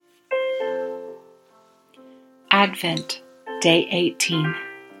Advent, Day 18.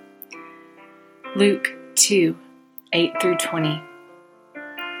 Luke 2, 8 through 20.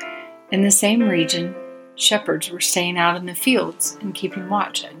 In the same region, shepherds were staying out in the fields and keeping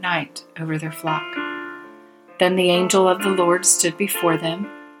watch at night over their flock. Then the angel of the Lord stood before them,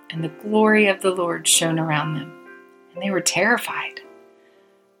 and the glory of the Lord shone around them, and they were terrified.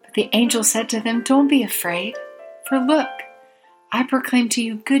 But the angel said to them, "Don't be afraid, for look, I proclaim to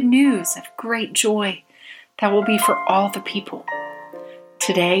you good news of great joy that will be for all the people.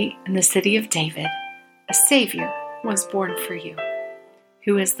 Today, in the city of David, a Savior was born for you,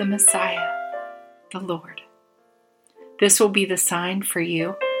 who is the Messiah, the Lord. This will be the sign for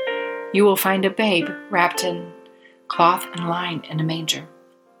you. You will find a babe wrapped in cloth and lying in a manger."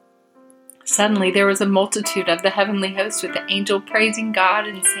 Suddenly there was a multitude of the heavenly host with the angel praising God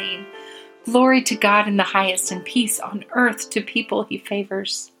and saying, "Glory to God in the highest, and peace on earth to people he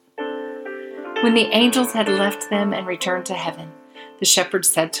favors." When the angels had left them and returned to heaven, the shepherds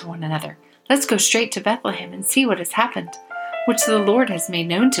said to one another, "Let's go straight to Bethlehem and see what has happened, which the Lord has made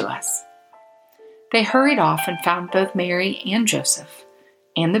known to us." They hurried off and found both Mary and Joseph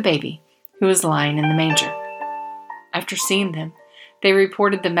and the baby, who was lying in the manger. After seeing them, they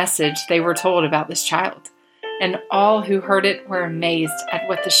reported the message they were told about this child, and all who heard it were amazed at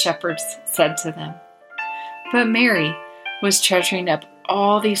what the shepherds said to them. But Mary was treasuring up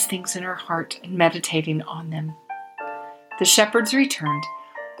all these things in her heart and meditating on them. The shepherds returned,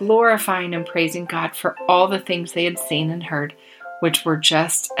 glorifying and praising God for all the things they had seen and heard, which were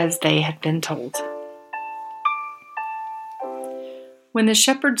just as they had been told. When the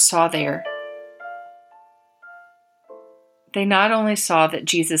shepherds saw there, they not only saw that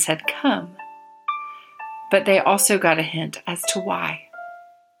Jesus had come, but they also got a hint as to why.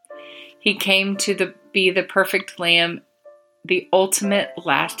 He came to be the perfect lamb, the ultimate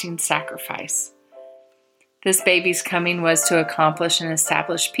lasting sacrifice. This baby's coming was to accomplish and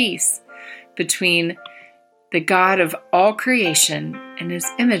establish peace between the God of all creation and his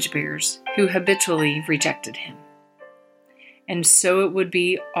image bearers who habitually rejected him. And so it would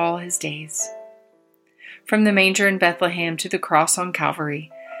be all his days. From the manger in Bethlehem to the cross on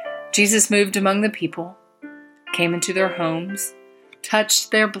Calvary, Jesus moved among the people, came into their homes, touched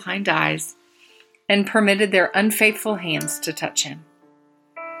their blind eyes, and permitted their unfaithful hands to touch him.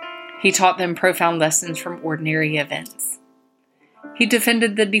 He taught them profound lessons from ordinary events. He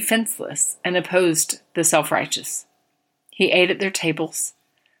defended the defenseless and opposed the self-righteous. He ate at their tables,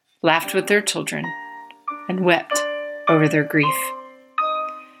 laughed with their children, and wept over their grief.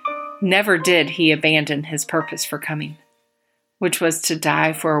 Never did he abandon his purpose for coming, which was to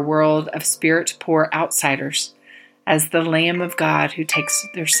die for a world of spirit-poor outsiders as the Lamb of God who takes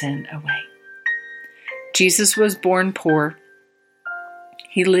their sin away. Jesus was born poor,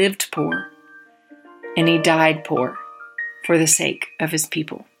 he lived poor, and he died poor for the sake of his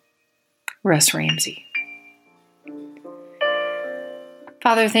people. Russ Ramsey.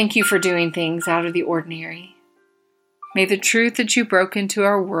 Father, thank you for doing things out of the ordinary. May the truth that you broke into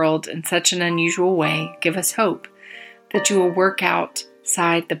our world in such an unusual way give us hope that you will work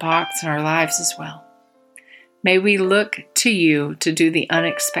outside the box in our lives as well. May we look to you to do the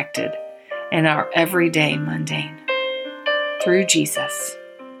unexpected in our everyday mundane. Through Jesus,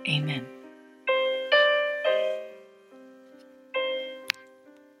 amen.